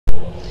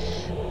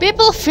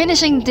People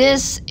finishing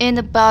this in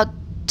about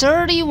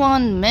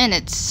 31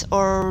 minutes,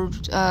 or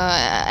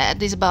at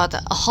least about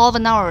a half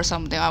an hour or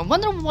something. I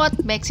wonder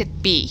what makes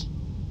it be.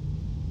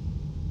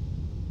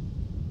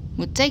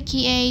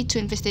 Muteki A to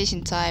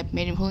infestation type,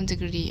 medium hull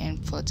integrity, and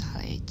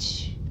volatile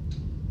age.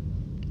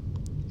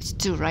 It's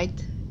 2, right?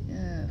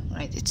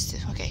 Right, it's 2.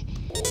 Okay.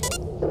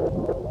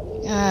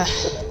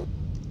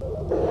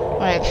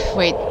 Alright,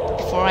 wait.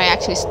 Before I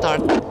actually start,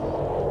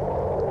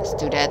 let's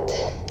do that.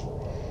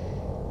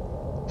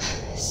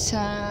 It's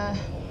 8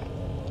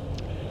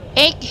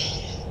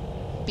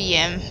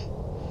 p.m.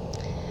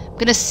 I'm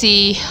gonna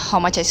see how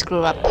much I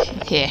screw up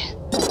here,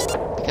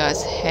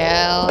 because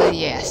hell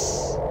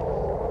yes,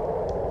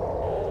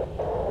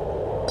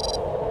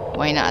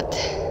 why not?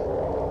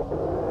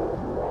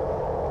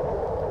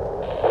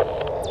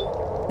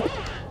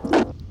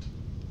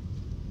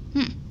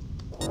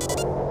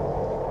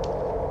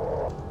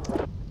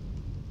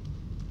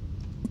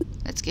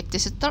 Let's give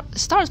this a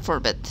start for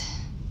a bit.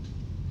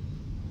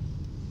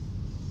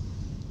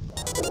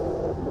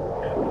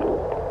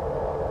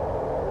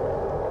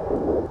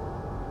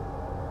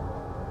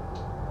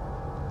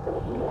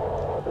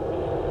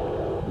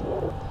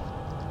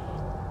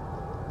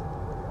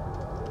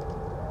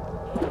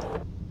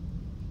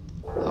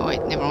 Oh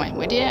wait, never mind.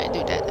 Why did I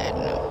do that? I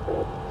don't know.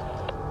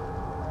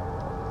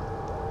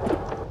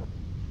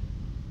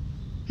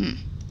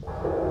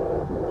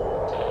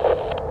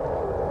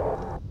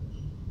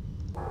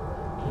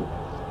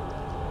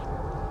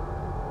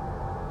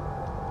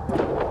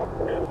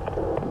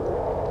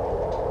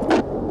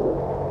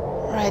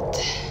 Right.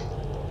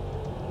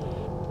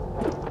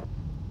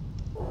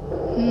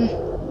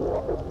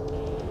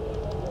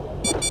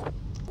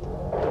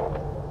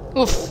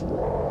 Oof.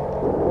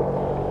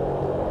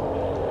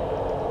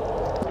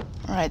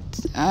 Alright,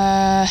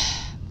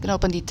 gonna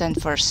open the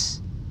tent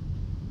first.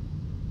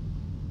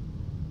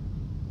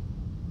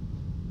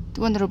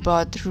 To wonder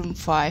about room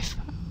 5.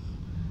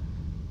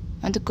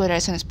 I want to go there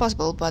as soon as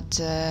possible, but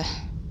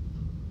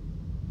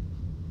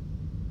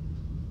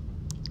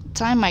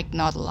time might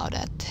not allow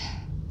that.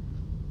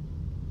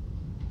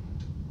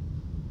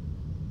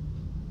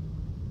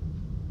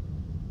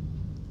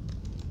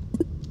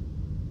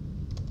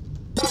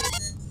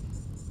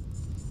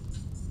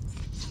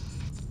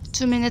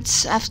 Two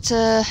minutes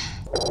after.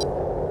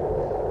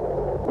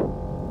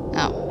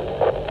 Oh.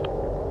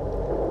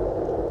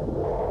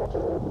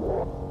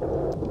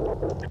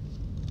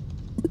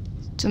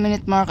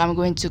 Two-minute mark. I'm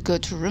going to go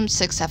to room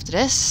 6 after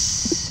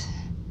this,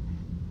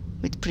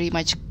 with pretty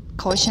much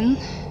caution.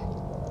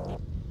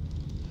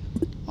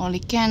 Only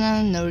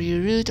cannon, no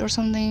reroute or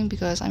something,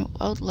 because I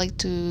would like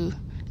to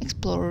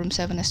explore room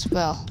 7 as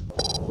well.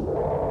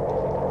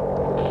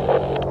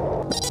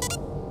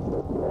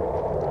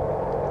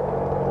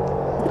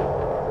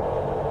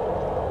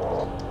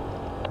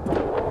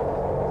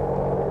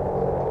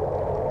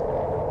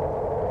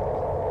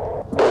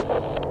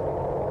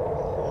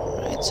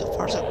 Alright, so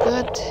far so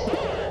good.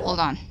 Hold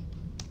on.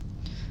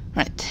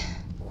 Right.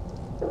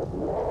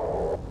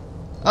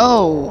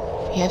 Oh,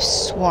 we have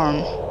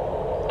swarm.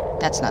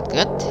 That's not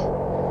good.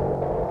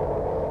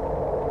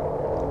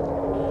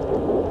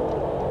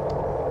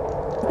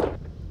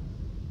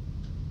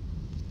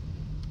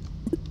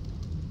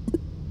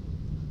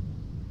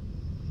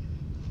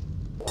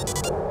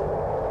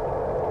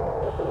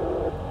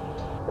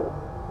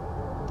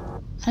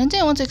 I don't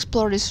think I want to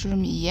explore this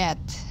room yet.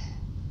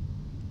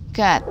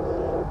 God,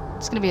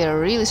 it's gonna be a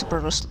really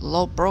super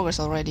low progress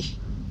already.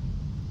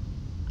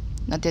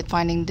 Not yet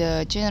finding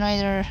the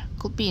generator.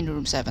 Could be in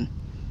room 7.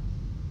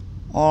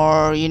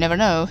 Or you never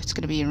know, it's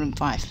gonna be in room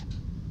 5.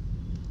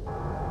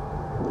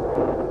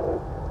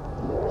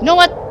 You know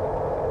what?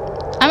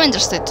 I'm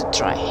interested to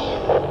try.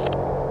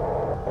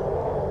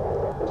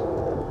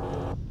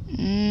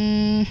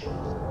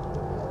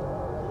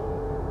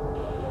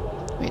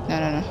 Wait,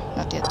 no,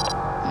 not yet.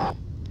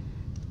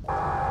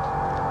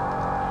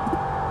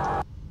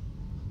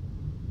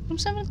 Room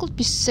 7 could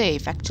be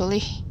safe,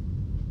 actually.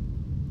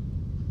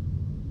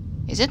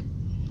 Is it?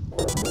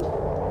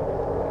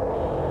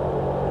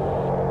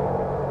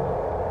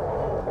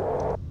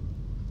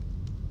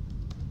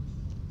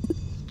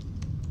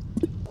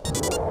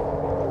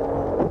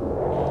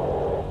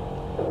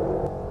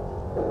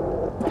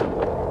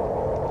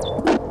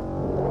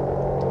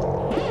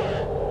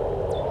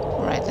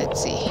 Alright,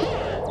 let's see.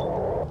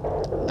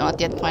 Not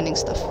yet finding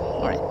stuff.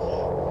 Alright.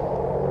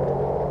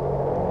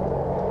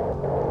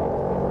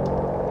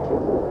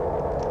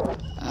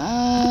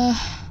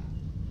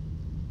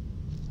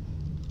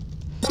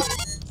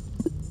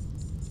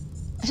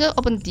 I should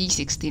open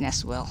D16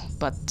 as well,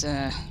 but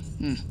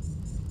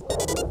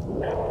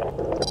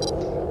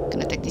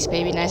gonna take this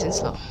baby nice and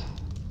slow.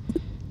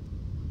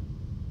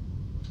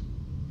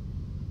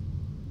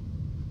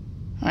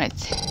 Alright,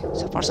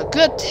 so far so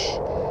good.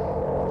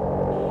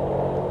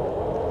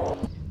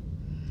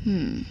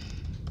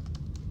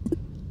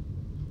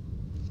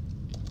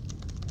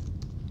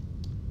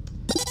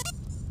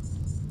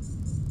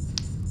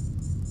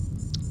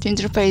 The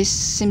interface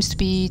seems to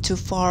be too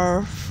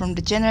far from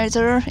the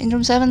generator in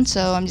room 7,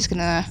 so I'm just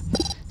gonna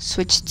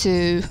switch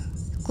to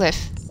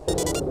Cliff.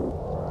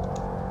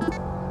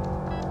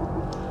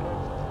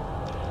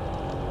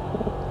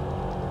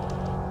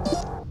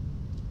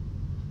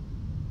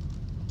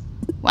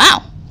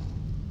 Wow!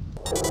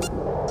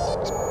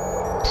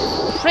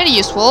 Pretty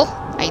useful,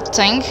 I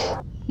think.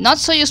 Not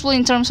so useful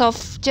in terms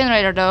of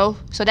generator though,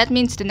 so that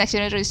means the next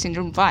generator is in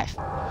room 5.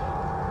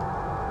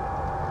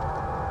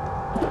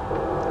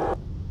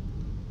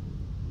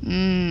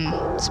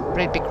 It's a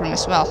pretty big room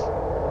as well.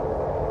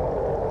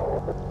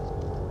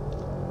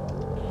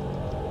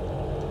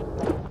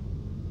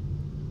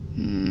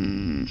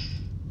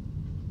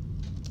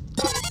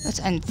 Let's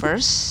end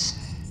first.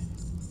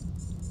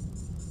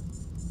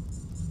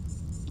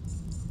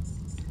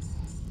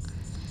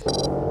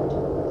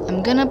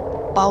 I'm gonna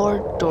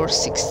power door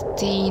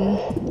 16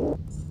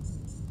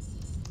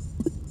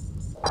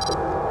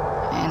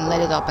 and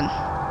let it open.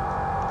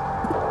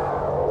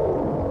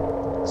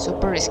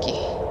 Super risky.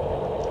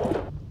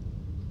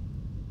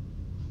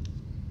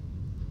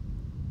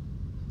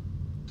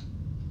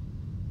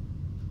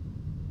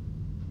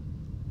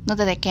 Not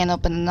that I can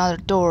open another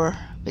door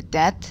with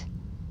that.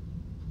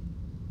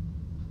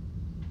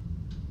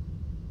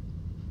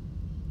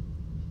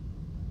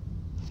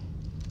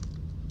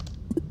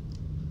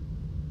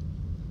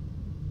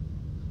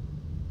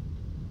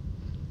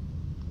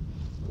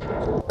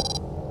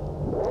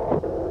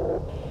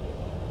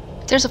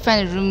 If there's a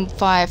fan in room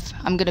 5,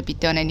 I'm gonna be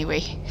done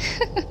anyway.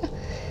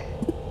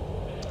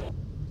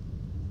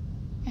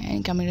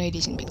 And coming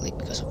radiation big leak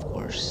because of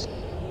course.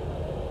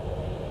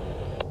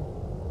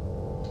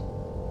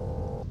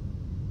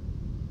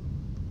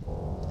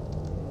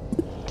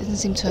 Doesn't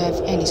seem to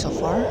have any so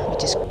far,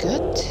 which is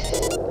good.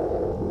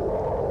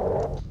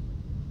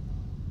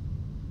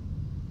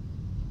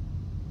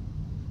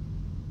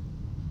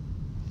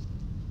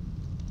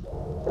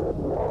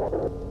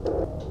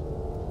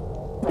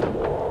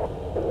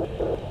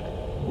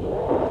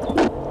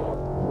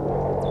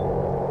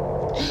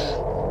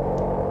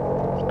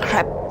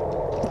 Crap.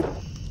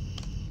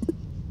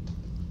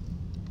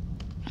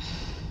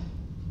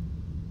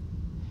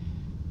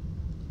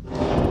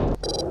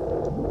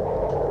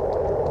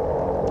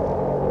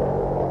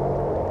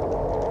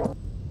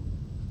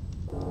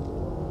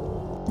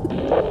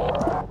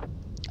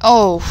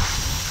 Oh,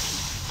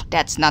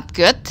 that's not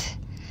good.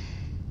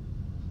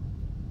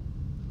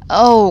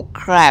 Oh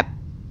crap.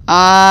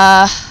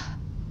 God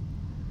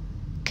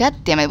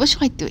damn it, what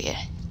should I do here?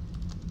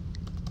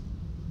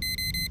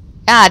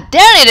 Ah,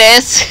 there it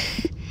is!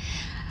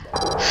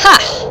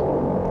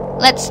 Ha!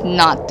 Let's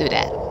not do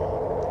that.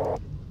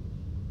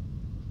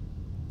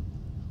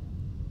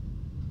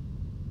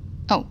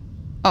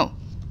 Oh.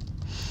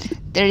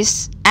 There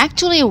is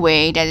actually a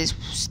way that is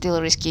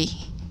still risky.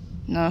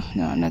 No,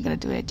 I'm not gonna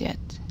do it yet.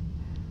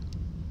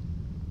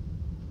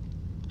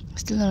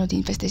 Still don't know the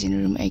infestation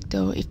in room 8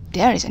 though, if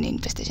there is any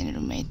infestation in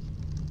room 8.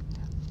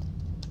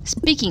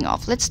 Speaking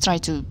of, let's try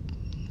to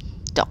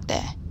dock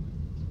there.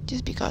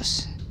 Just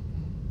because.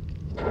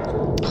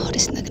 Oh,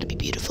 this is not gonna be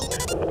beautiful.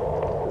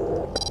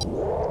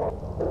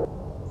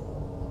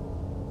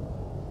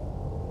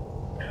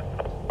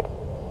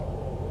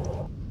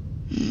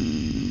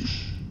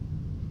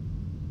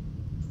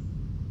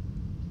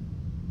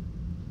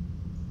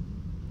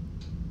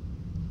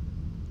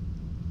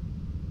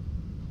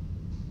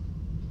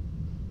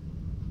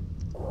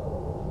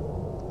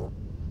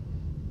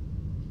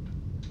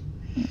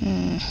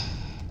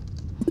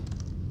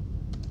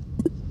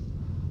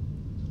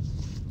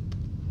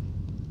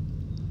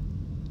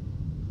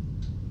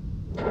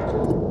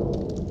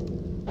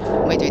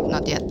 Wait,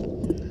 not yet.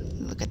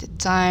 Look at the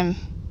time.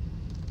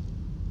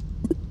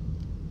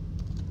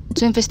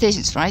 2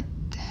 infestations, right?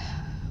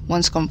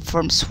 One's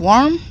confirmed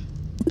swarm,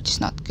 which is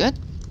not good.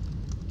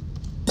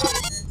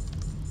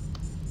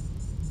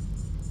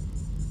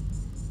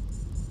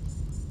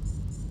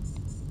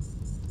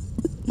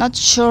 Not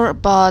sure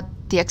about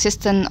the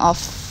existence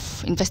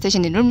of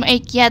infestation in room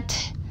 8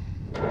 yet.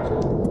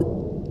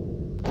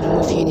 Gonna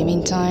move you in the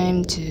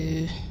meantime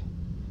to...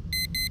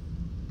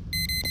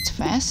 That's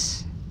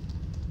fast.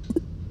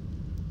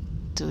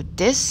 To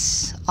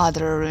this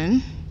other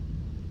room.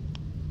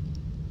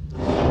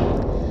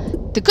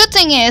 The good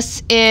thing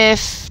is,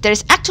 if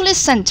there's actually a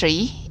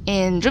sentry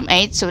in room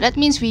 8, so that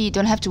means we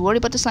don't have to worry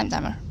about the slime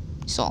timer.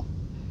 So,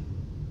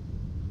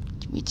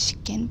 which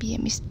can be a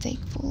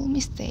mistakeful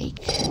mistake,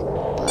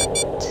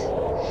 but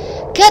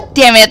god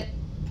damn it!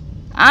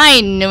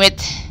 I knew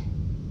it.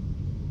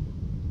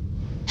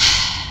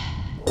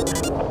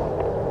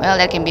 Well,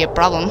 that can be a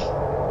problem.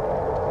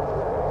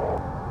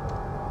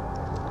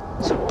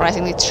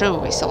 Surprisingly true,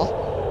 we saw.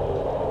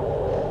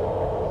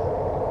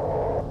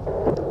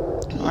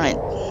 Alright.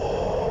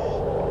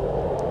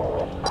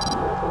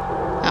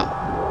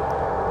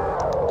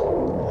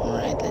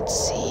 Alright, let's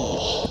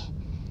see.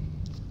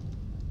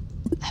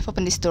 I've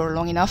opened this door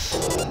long enough.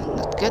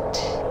 Not good.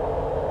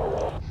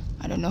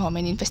 I don't know how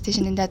many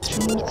infestation in that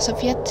room as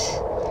of yet.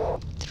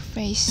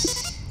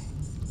 Interface.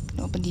 Can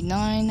open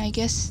D9, I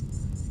guess.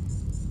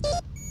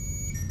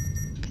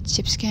 Got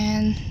chip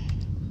scan.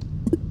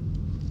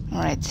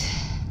 Alright.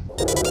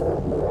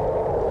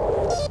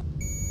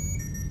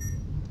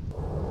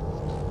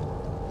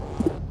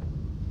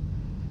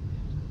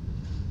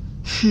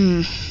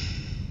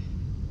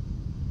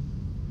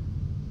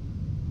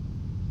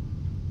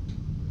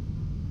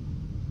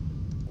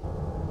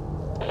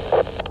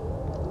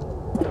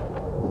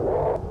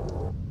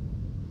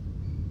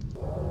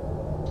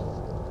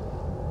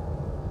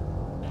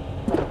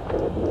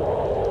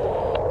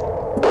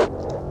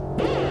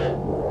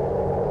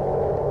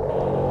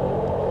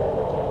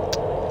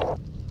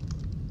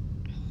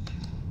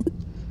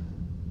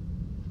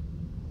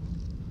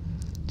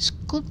 This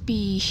could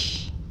be...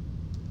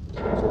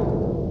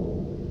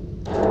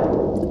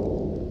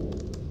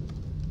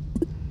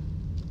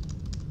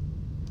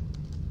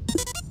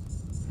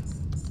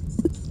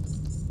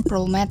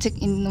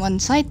 problematic in one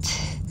side.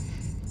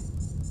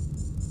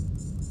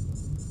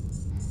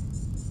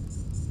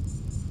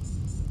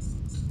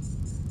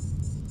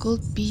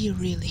 Could be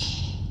really.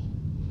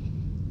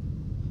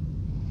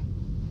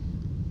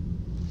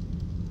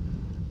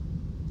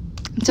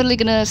 I'm totally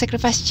gonna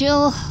sacrifice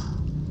Jill.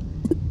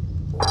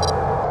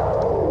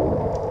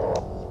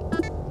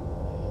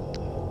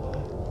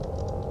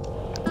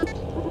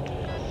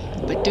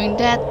 But doing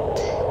that,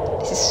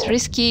 this is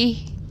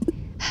risky.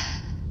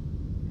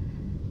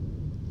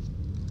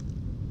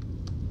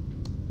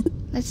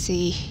 Let's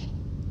see.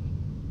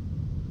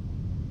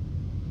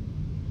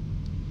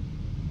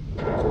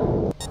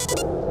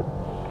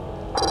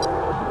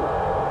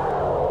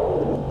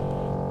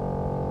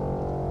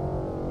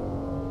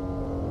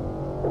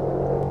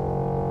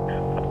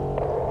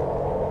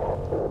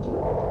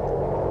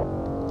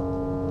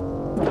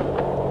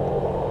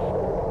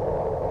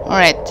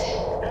 Alright.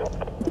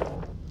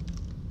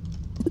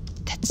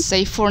 That's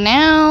safe for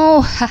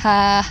now.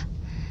 Haha.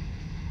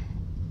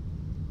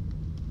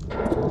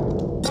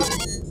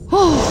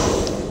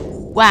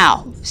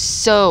 Wow,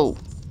 so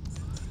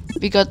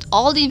we got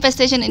all the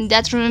infestation in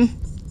that room.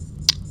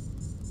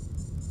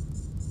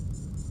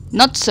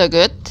 Not so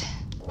good.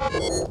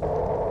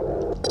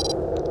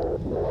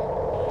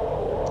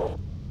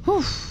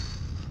 Whew.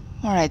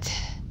 Alright.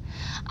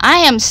 I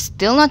am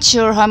still not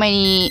sure how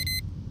many...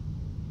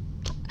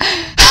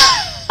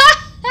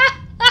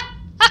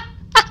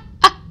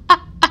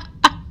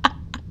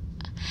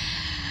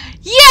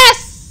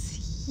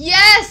 Yes!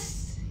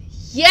 Yes!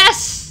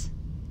 Yes!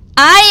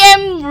 I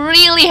am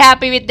really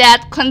happy with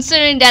that,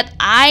 considering that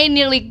I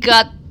nearly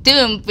got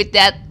doomed with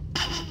that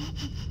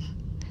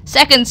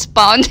second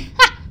spawn.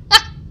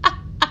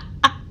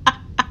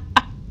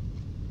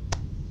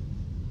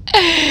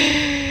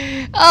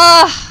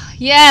 Oh,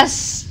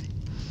 yes.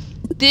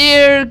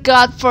 Dear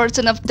God,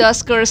 Fortune of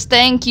Duskers,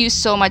 thank you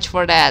so much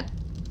for that.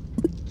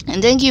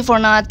 And thank you for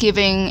not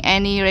giving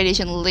any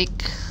radiation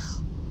leak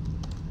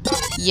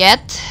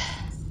yet.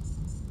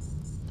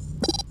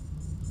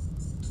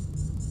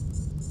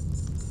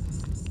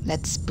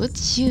 Let's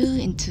put you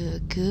into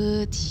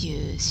good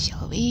use,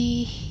 shall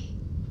we?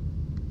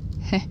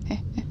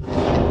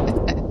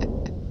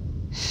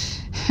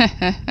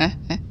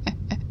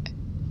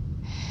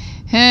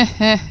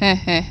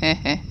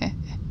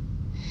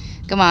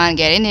 Come on,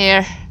 get in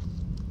here.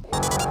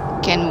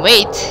 Can't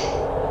wait.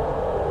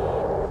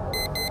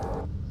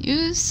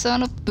 You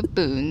son of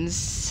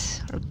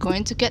baboons are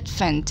going to get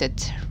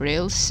vented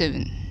real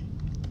soon.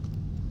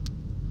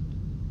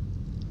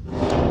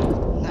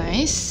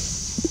 Nice.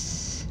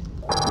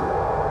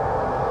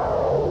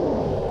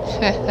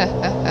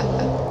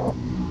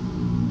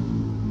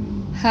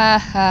 Ha ha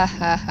ha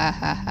ha ha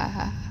ha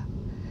ha.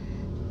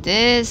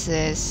 This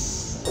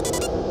is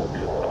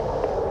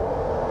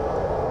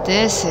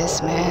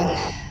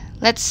man.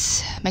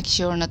 Let's make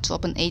sure not to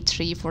open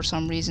A3 for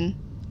some reason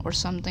or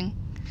something.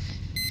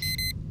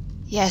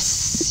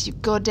 Yes, you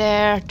go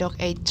there, dock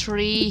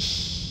A3,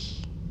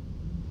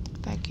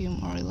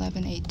 vacuum or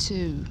 11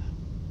 A2.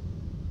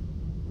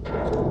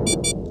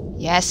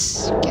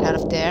 Yes, get out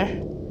of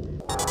there.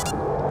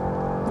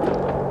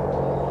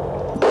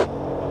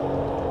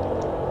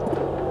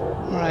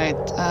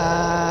 Alright,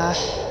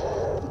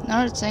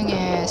 another thing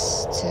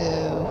is to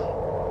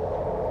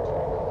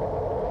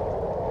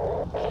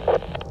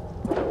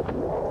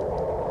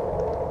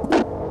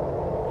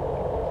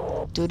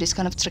do this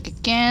kind of trick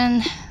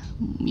again.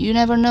 You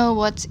never know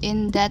what's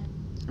in that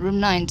room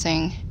 9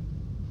 thing.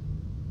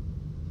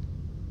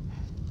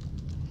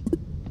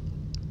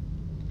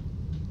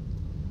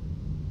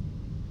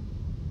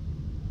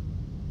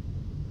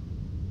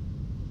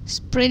 It's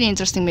pretty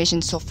interesting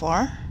mission so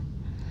far.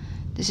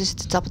 This is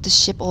the top of the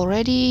ship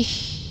already.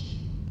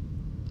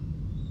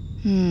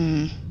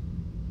 You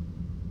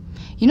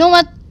know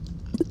what?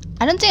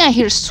 I don't think I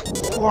hear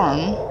swarm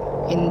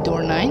in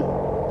door 9.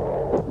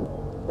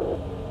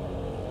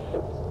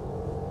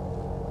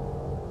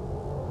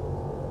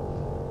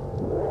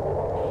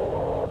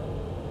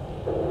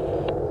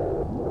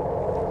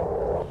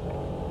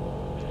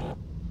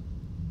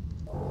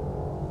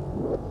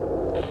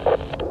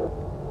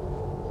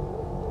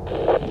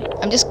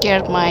 I'm just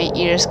scared my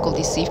ears could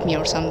deceive me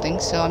or something,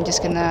 so I'm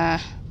just gonna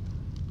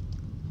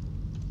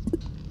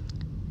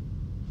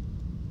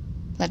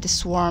let add the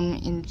swarm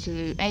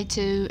into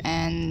A2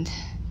 and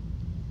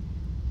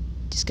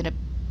just gonna,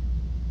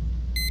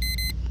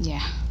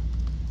 yeah.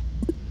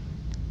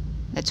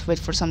 Let's wait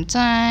for some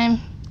time.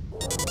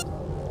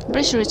 I'm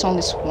pretty sure it's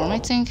only swarm, I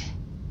think.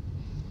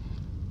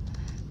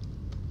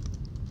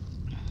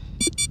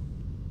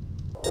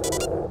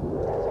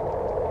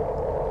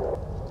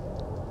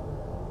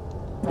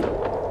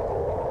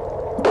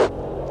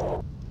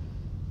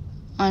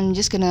 I'm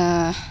just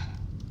gonna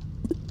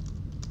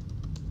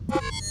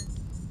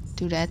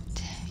do that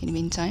in the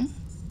meantime.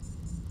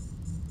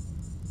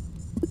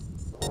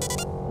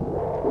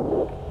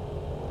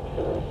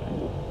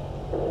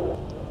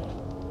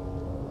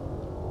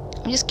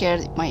 I'm just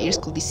scared my ears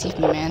could deceive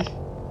me, man.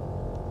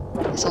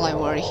 That's all I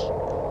worry.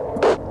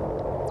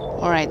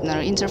 Alright,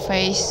 another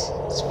interface.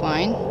 It's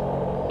fine.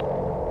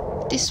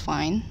 This is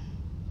fine.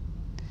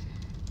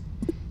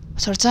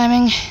 What's our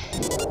timing?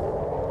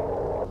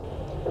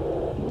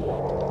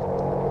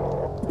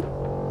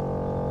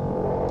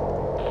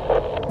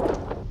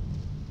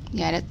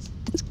 Yeah, that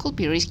could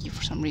be risky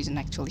for some reason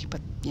actually, but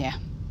yeah.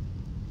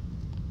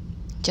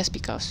 Just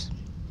because.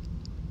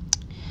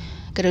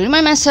 Gotta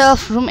remind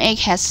myself, room 8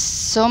 has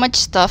so much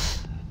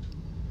stuff.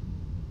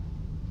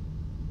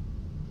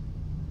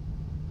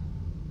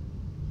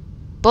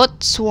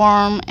 Both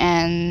swarm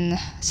and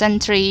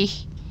sentry.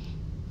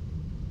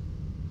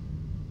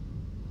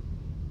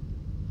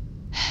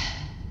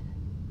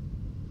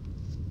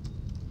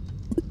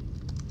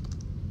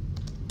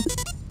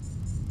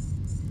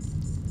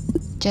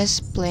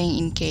 Just playing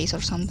in case or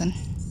something.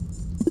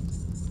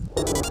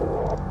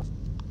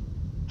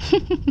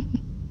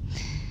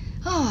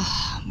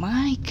 Oh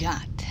my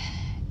god,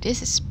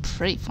 this is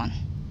pretty fun.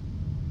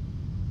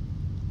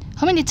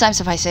 How many times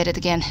have I said it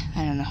again?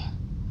 I don't know.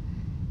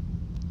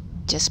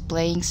 Just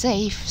playing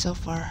safe so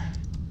far.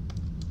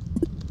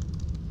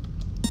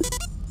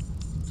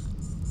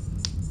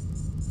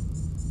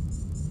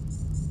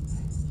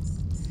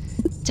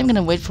 So I'm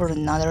gonna wait for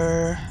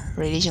another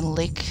radiation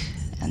leak,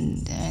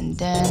 and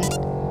then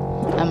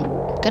I'm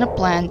gonna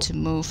plan to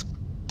move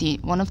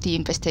one of the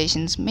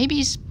infestations. Maybe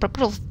it's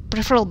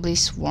preferably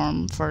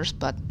swarm first,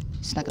 but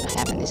it's not gonna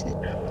happen, isn't it?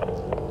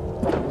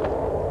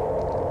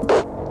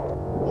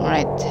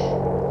 Alright.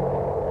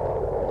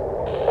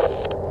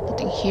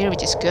 Nothing here,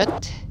 which is good.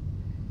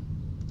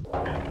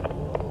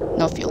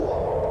 No fuel.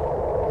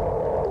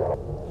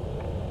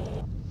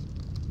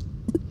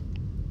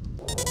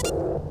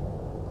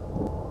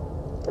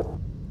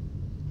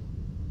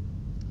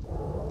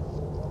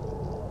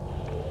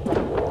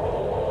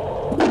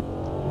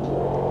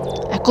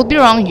 I could be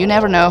wrong, you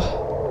never know.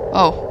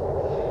 Oh,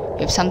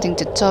 we have something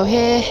to tow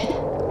here.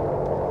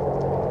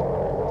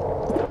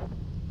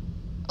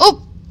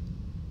 Oh!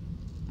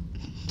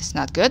 It's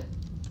not good.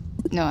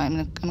 No,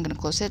 I'm gonna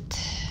close it.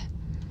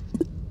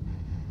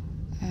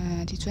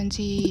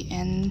 D20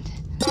 and...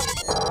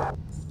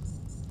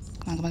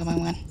 Come on.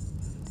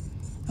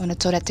 I wanna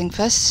tow that thing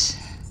first.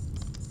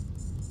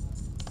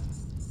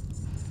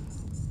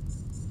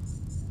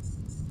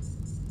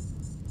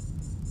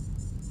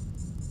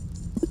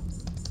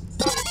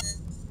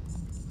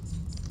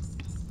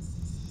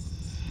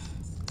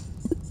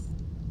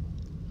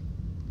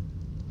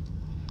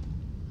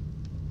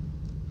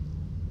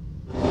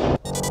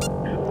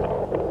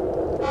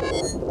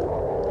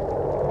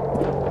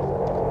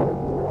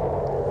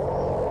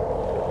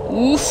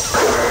 Oof.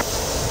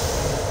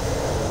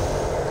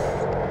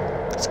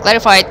 It's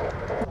clarified.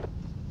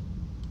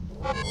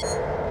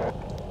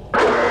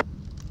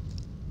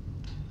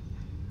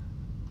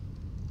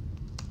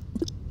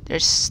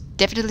 There's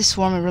definitely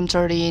swarm in room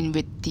 13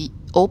 with the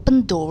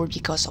open door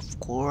because of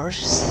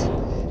course.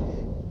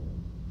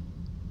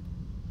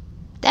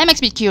 That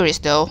makes me curious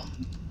though.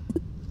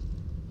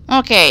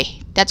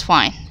 Okay, that's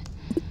fine.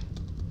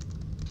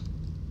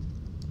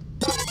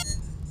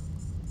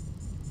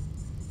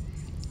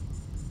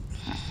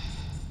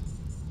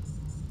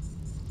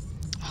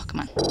 Come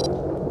on.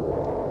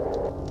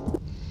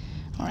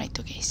 Alright,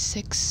 okay,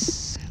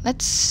 6.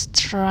 Let's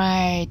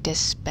try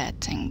this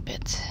betting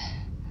bit.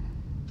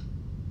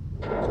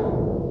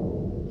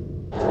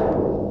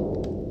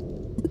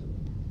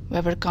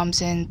 Whoever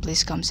comes in,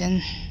 please comes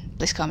in.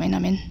 Please come in, I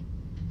mean.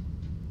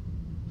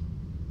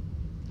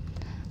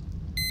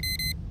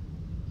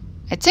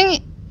 I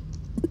think...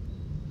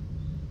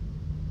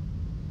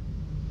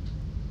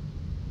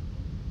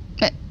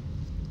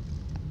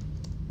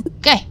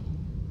 Okay.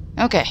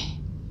 Okay.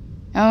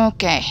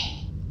 Okay.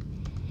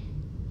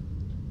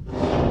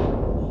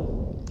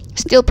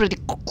 Still pretty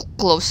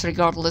close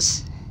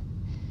regardless.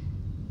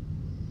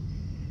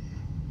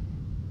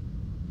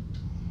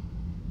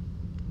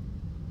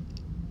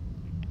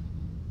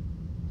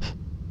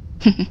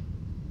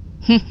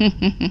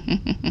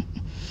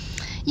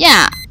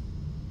 Yeah.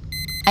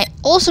 I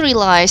also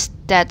realized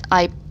that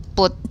I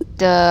put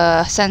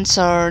the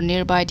sensor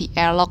nearby the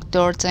airlock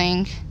door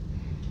thing.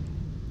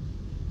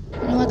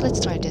 You know what, let's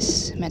try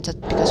this method,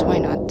 because why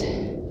not?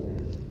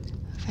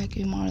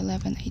 Vacuum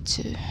R11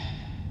 A2.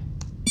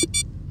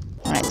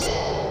 Alright.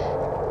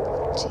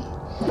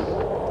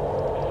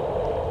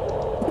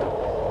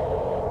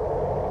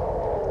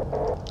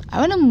 I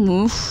wanna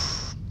move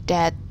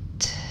that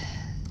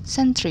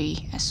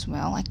sentry as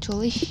well,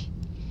 actually.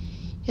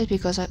 Just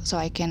because so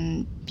I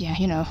can, yeah,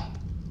 you know.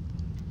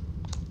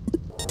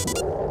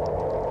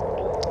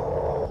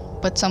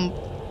 But some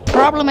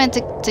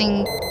problematic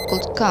thing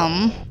could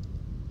come.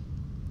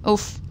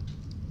 Oof.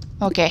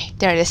 Okay,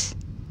 there it is.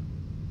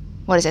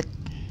 What is it?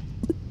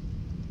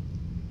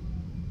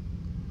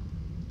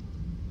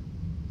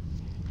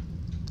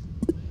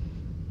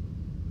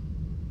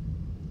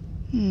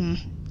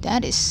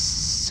 That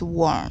is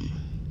warm.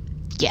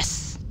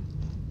 Yes.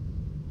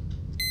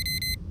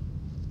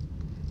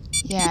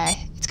 Yeah,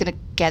 it's gonna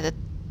get it.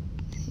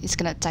 It's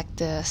gonna attack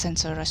the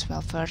sensor as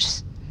well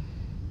first.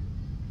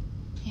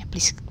 Yeah,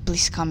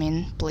 please come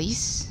in,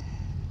 please.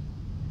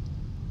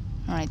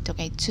 Alright,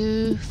 okay,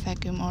 2,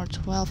 vacuum or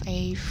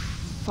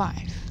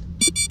 12A5.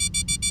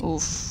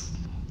 Oof,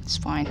 it's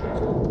fine.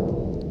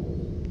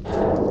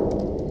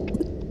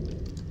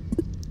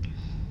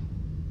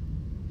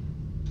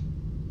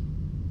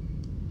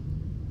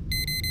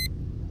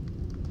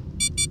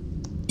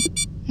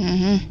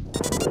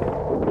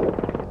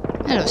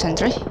 Hello,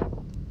 sentry.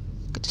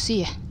 Good to see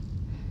you.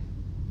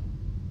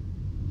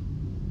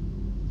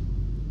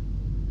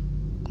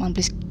 Come on,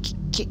 please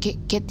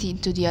get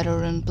into the other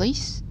room,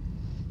 please.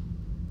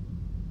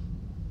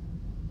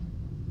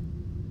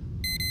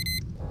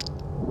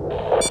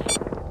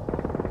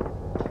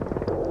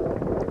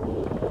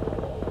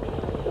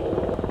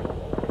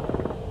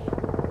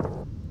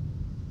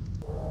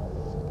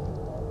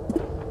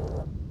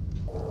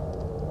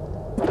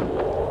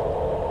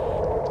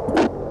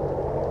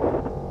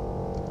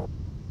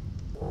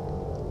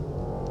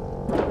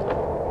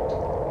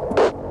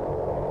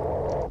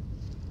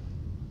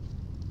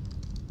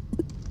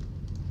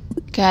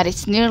 God,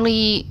 it's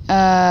nearly you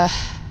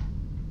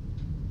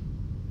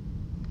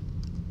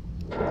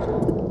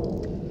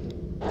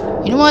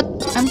know what?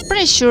 I'm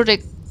pretty sure there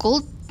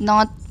could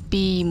not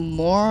be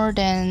more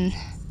than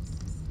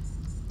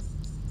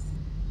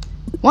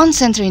one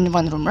sentry in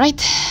one room, right?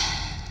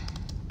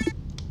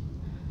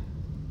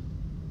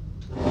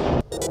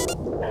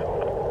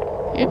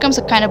 Here comes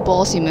a kind of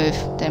ballsy move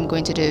that I'm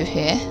going to do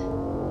here.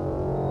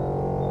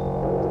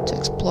 To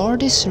explore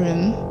this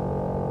room.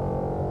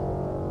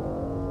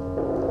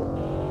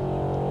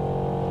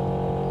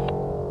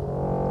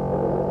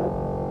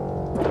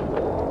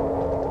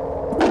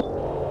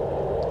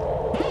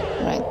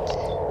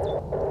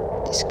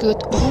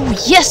 Good. Oh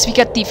yes, we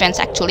got defense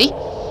actually.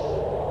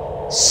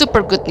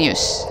 Super good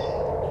news.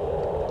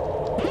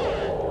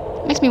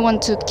 Makes me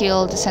want to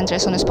kill the center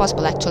as soon as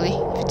possible actually,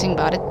 if you think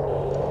about it.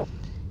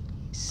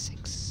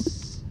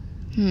 6.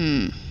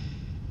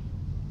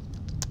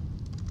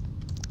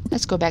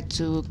 Let's go back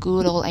to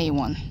good old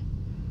A1.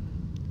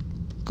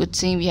 Good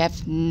thing we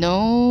have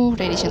no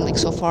radiation leak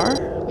so far,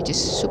 which is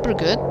super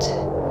good.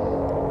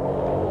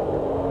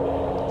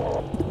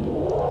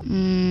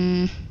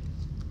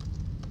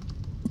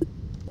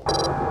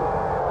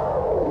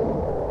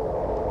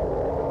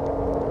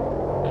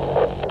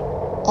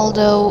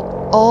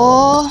 Although,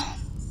 oh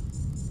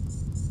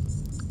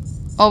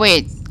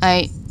wait,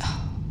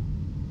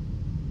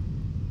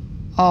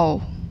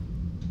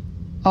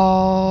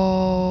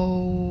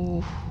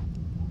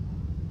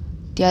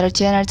 the other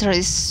generator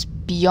is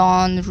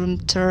beyond room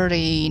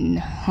 13,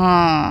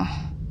 huh?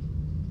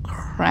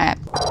 Crap.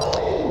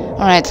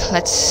 Alright,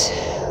 let's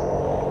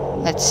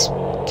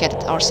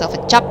get ourselves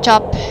a chop.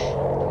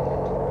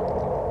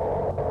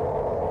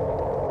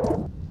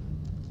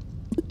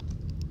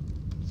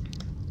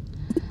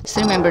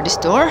 Still remember this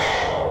door.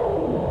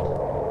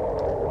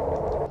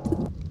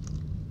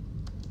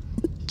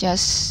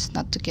 Just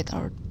not to get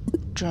our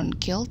drone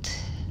killed.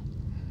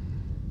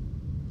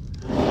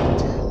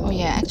 Right. Oh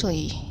yeah,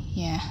 actually,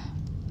 yeah.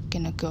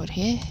 Gonna go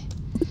here.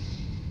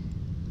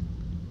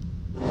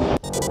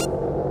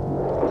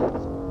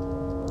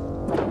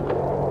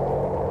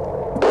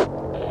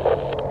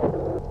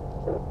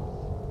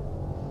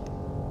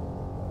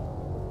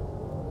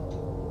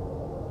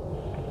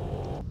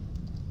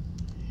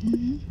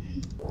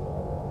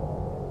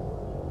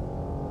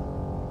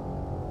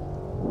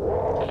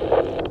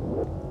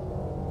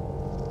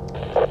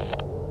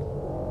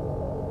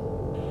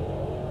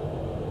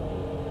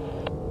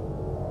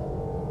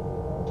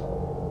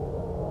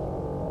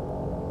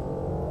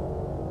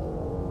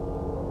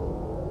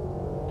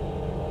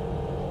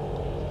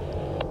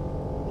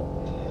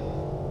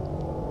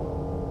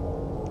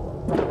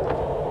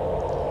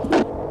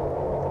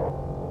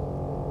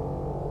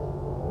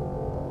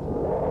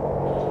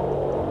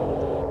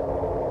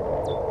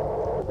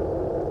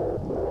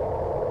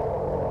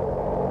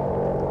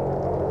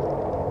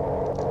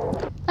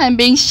 I'm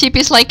being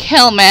sheepish like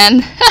hell,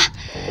 man.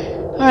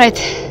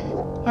 Alright.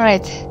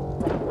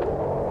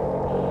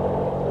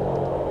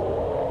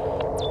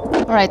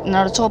 Alright,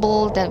 another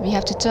trouble that we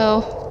have to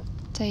tow.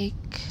 Take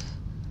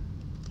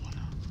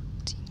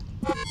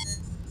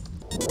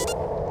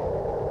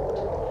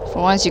 114.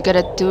 For once you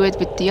gotta do it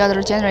with the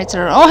other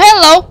generator. Oh,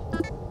 hello!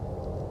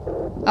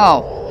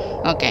 Oh,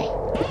 okay.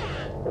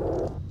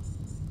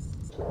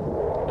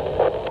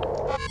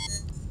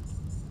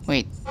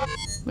 Wait,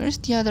 where's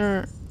the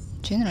other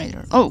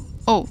generator? Oh,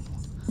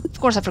 of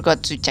course I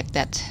forgot to check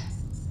that.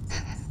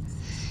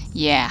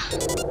 Yeah.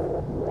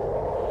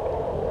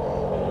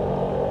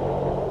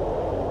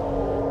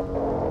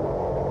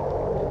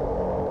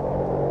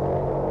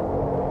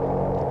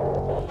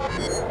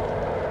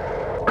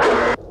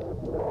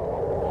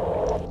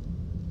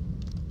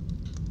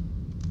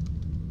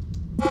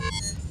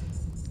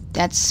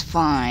 That's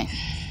fine.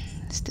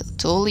 Still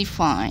totally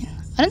fine.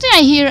 I don't think I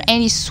hear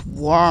any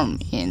swarm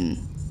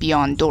in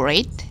beyond door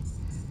 8.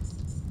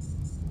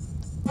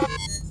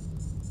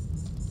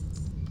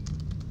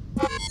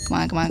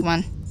 Come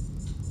on.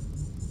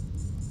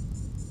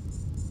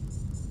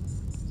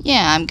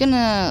 Yeah, I'm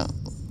gonna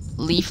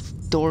leave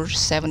door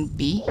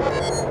 7B.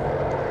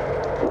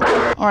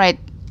 Alright,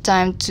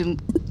 time to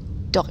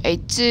dock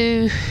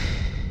A2.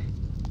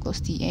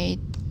 Close D8,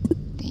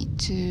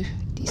 D2,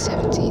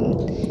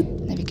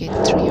 D17. Navigate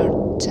 3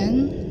 or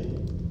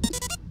 10.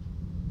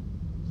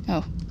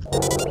 Oh.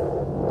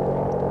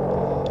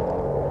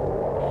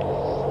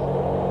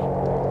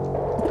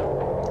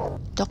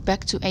 Dock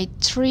back to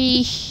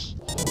A3.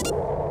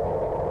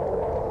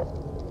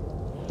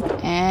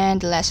 And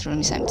the last room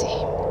is empty.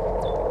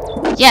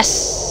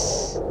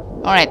 Yes!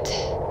 Alright.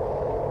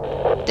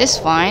 This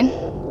fine.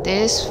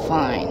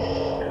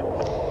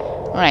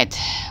 Alright.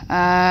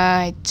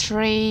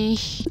 A3,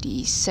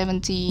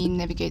 D17,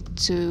 navigate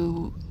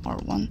to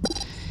R1.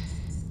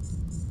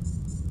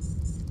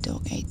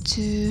 Dock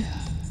A2.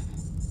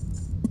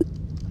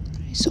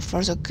 So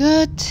far so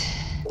good.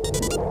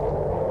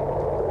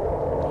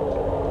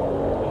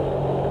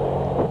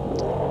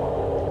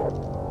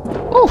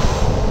 Oof.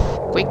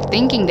 Quick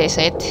thinking, they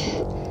said.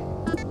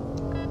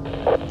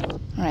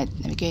 Alright,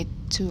 navigate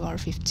to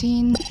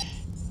R15.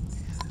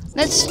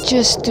 Let's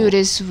just do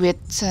this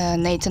with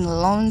Nathan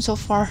alone so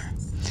far.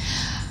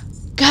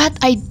 God,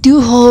 I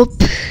do hope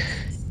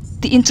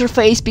the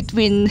interface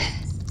between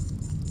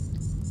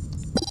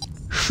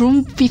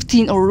room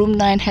 15 or room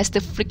 9 has the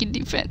freaking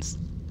defense.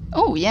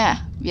 Oh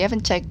yeah, we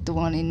haven't checked the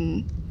one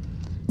in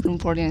room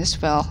 14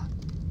 as well.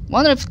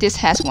 Wonder if this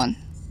has one.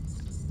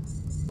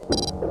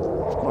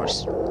 Of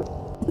course.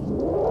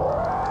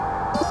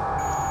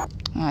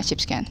 Ship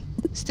scan.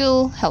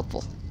 Still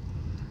helpful.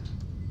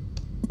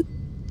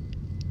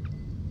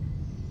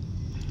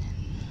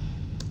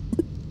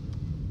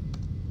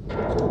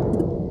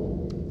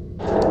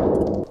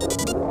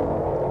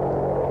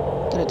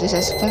 Gotta do this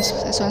as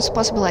soon as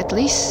possible at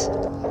least.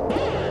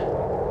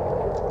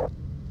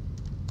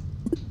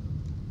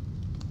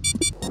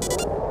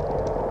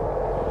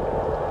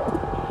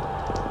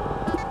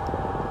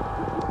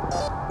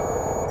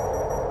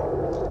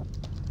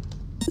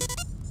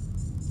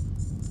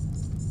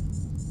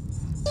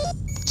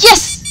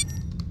 Yes!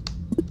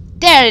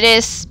 There it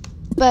is.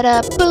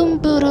 Bada boom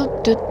boo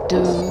doo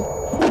doo.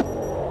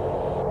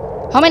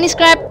 How many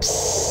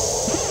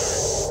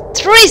scraps?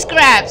 3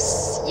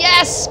 scraps!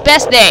 Yes!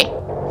 Best day!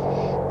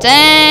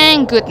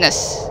 Thank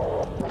goodness.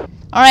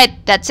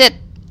 Alright, that's it.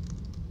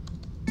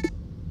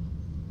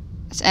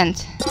 Let's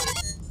end.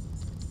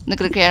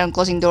 Nuclear care and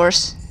closing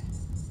doors.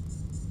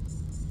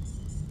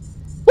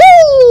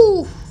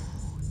 Woo!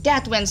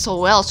 That went so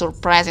well,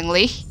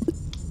 surprisingly.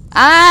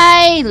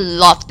 I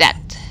love that.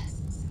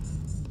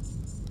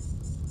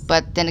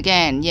 But then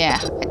again,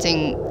 yeah,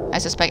 I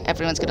suspect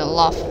everyone's gonna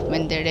laugh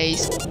when their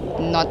day's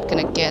not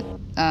gonna get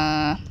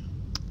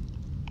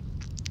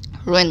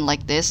ruined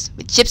like this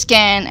with chip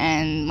scan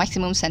and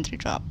maximum sentry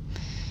drop.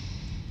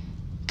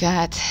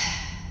 God.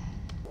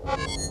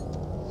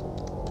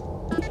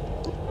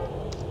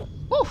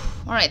 Woo!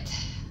 Alright.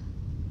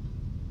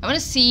 I wanna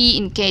see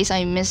in case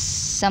I miss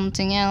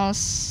something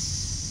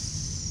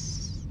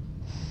else.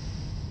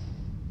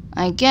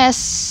 I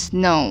guess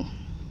no.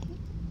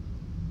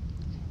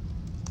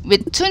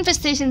 With 2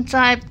 infestation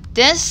type,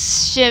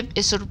 this ship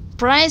is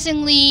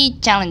surprisingly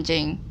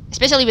challenging,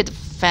 especially with the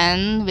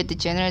fan, with the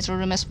generator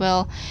room as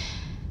well.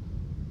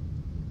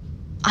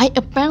 I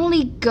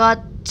apparently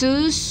got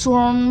 2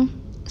 swarm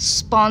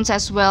spawns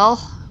as well,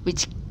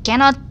 which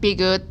cannot be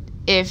good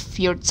if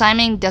your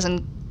timing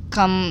doesn't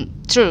come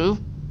through,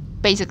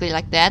 basically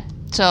like that.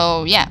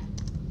 So yeah.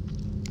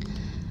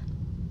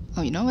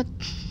 Oh, you know what?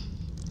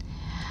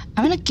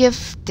 I'm gonna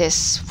give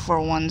this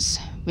for once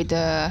with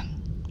the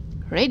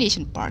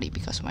radiation party,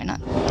 because why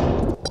not?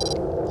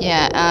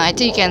 Yeah, I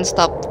think you can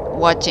stop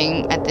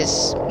watching at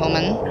this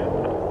moment,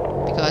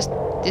 because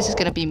this is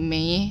gonna be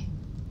me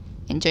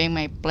enjoying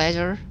my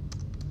pleasure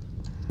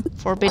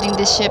forbidding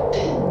this ship.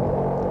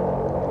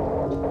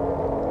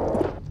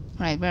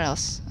 Right, where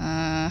else?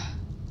 Yeah,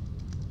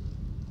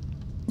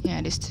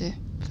 this too,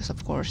 because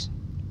of course.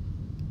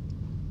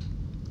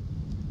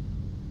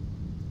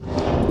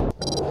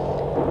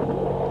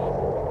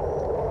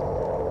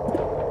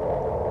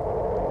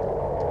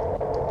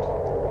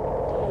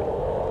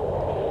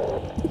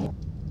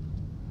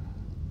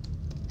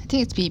 I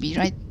think it's BB,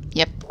 right?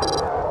 Yep.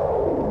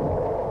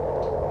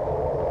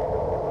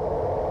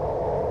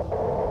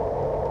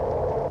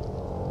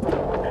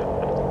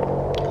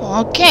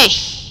 Okay.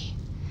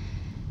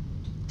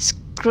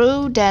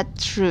 screw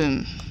that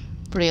room.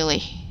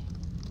 Really.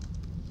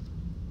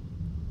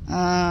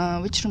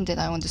 Which room did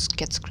I want to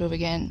get screwed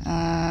again?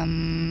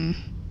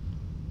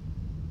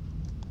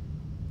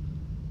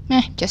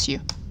 Just you.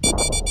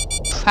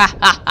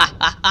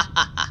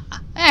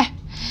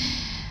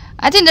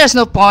 I think there's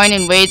no point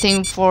in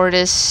waiting for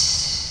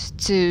this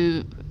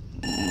to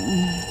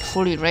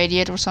fully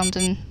radiate or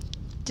something.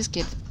 Let's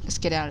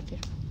get out of here.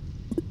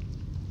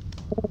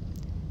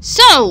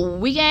 So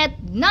we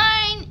get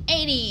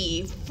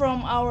 980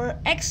 from our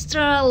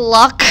extra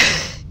luck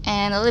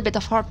and a little bit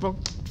of hard work,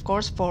 of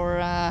course, for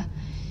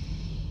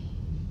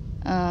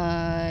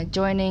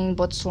joining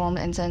both Swarm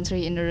and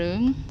Sentry in the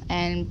room,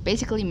 and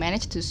basically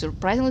managed to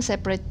surprisingly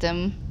separate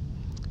them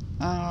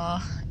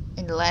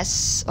in the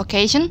last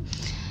occasion.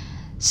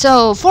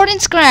 So 14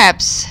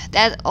 scraps,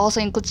 that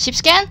also includes ship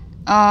scan.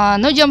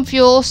 No jump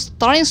fuel.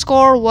 Starting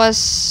score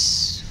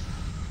was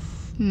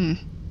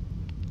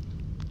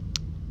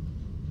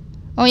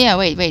oh yeah,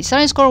 wait.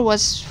 Starting score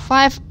was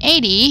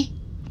 580,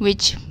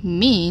 which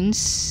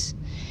means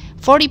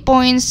 40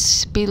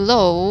 points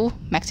below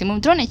maximum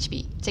drone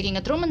HP. Taking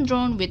a Truman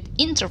drone with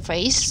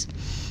interface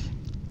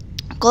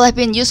could have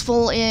been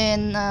useful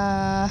in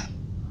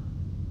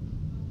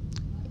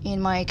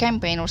my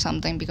campaign or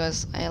something,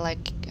 because I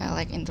like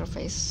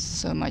interface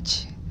so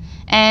much.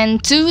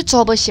 And 2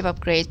 towable ship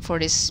upgrade for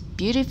this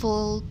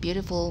beautiful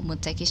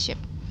Muteki ship.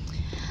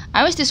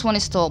 I wish this one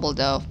is towable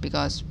though,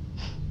 because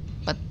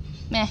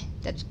meh,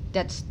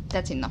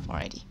 that's enough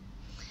already.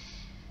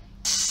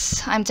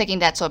 I'm taking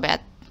that so bad.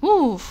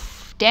 Woo!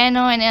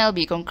 Dano and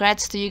LB,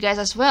 congrats to you guys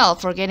as well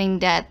for getting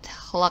that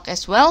luck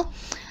as well.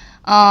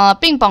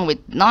 Ping Pong with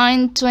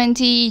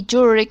 920,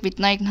 Juric with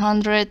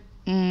 900.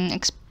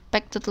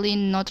 Expectedly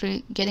not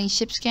getting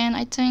ship scan,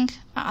 I think.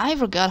 I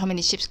forgot how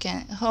many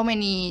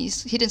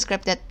hidden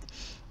scrap that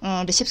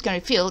the ship scan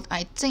revealed.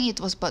 I think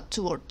it was about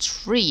 2 or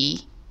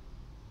 3.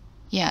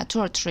 Yeah, 2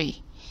 or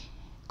 3.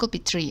 Could be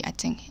 3, I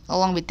think.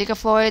 Along with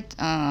Decaphoid,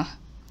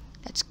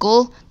 that's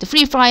cool. The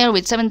Free Flyer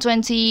with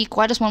 720,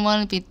 quite a small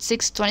one with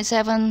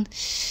 627.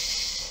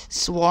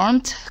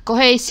 Swarmed.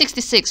 Kohei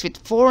 66 with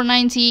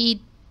 490.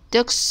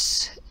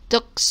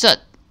 Duksut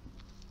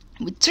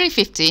with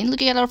 315.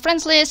 Looking at our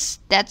friends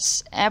list,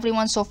 that's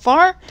everyone so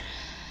far.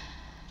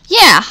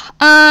 Yeah,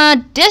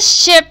 this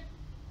ship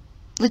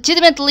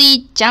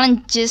legitimately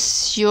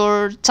challenges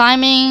your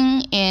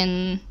timing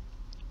in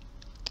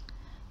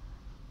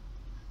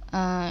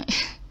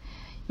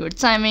your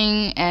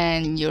timing,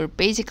 and it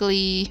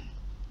basically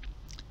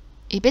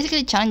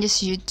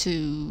challenges you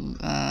to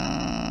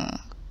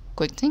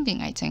quick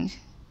thinking, I think,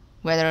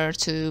 whether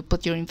to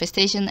put your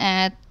infestation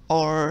at,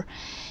 or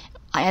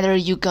either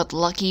you got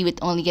lucky with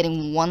only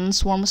getting 1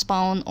 swarm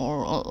spawn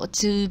or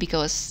 2,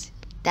 because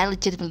that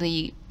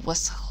legitimately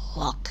was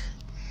luck.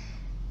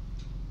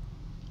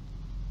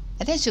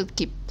 I think I should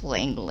keep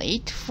playing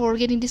late for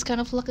getting this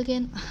kind of luck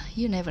again.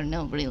 You never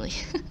know, really.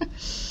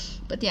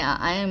 But yeah,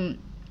 I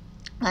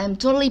am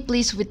totally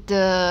pleased with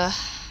the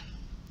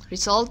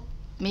result.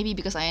 Maybe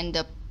because I end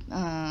up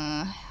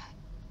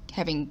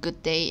having a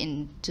good day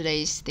in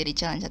today's daily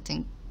challenge, I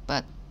think.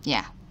 But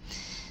yeah.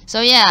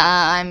 So yeah,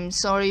 I'm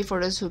sorry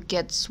for those who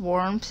get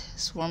swarmed.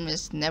 Swarm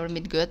is never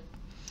been good.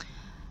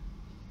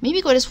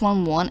 Maybe God of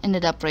Swarm 1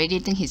 ended up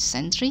radiating his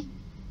sentry.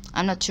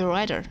 I'm not sure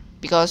either,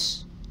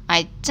 because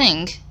I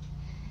think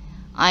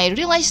I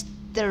realized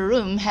the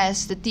room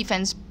has the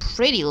defense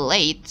pretty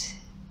late,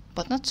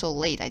 but not so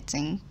late, I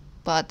think.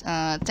 But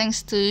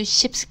thanks to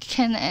ship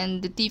scan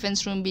and the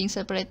defense room being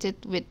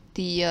separated with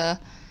the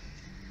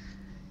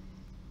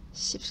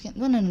ship scan.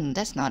 No,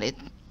 that's not it.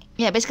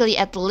 Yeah, basically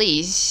at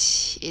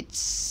least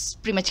it's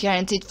pretty much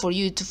guaranteed for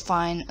you to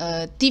find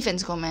a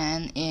defense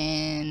command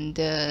in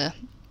the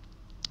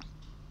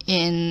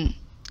in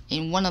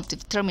one of the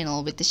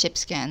terminal with the ship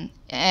scan.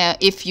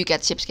 If you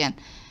get ship scan,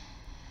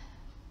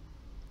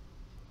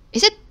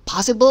 is it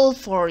possible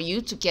for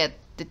you to get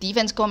the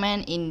defense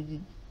command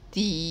in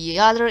the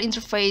other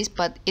interface,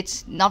 but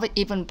it's not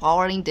even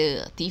powering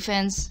the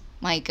defense?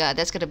 My god,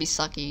 that's gonna be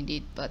sucky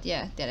indeed. But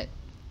yeah,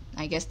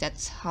 I guess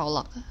that's how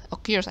luck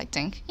occurs, I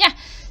think. Yeah,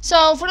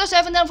 so for those who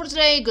haven't done for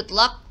today, good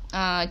luck.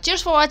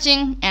 Cheers for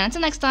watching, and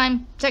until next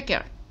time, take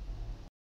care.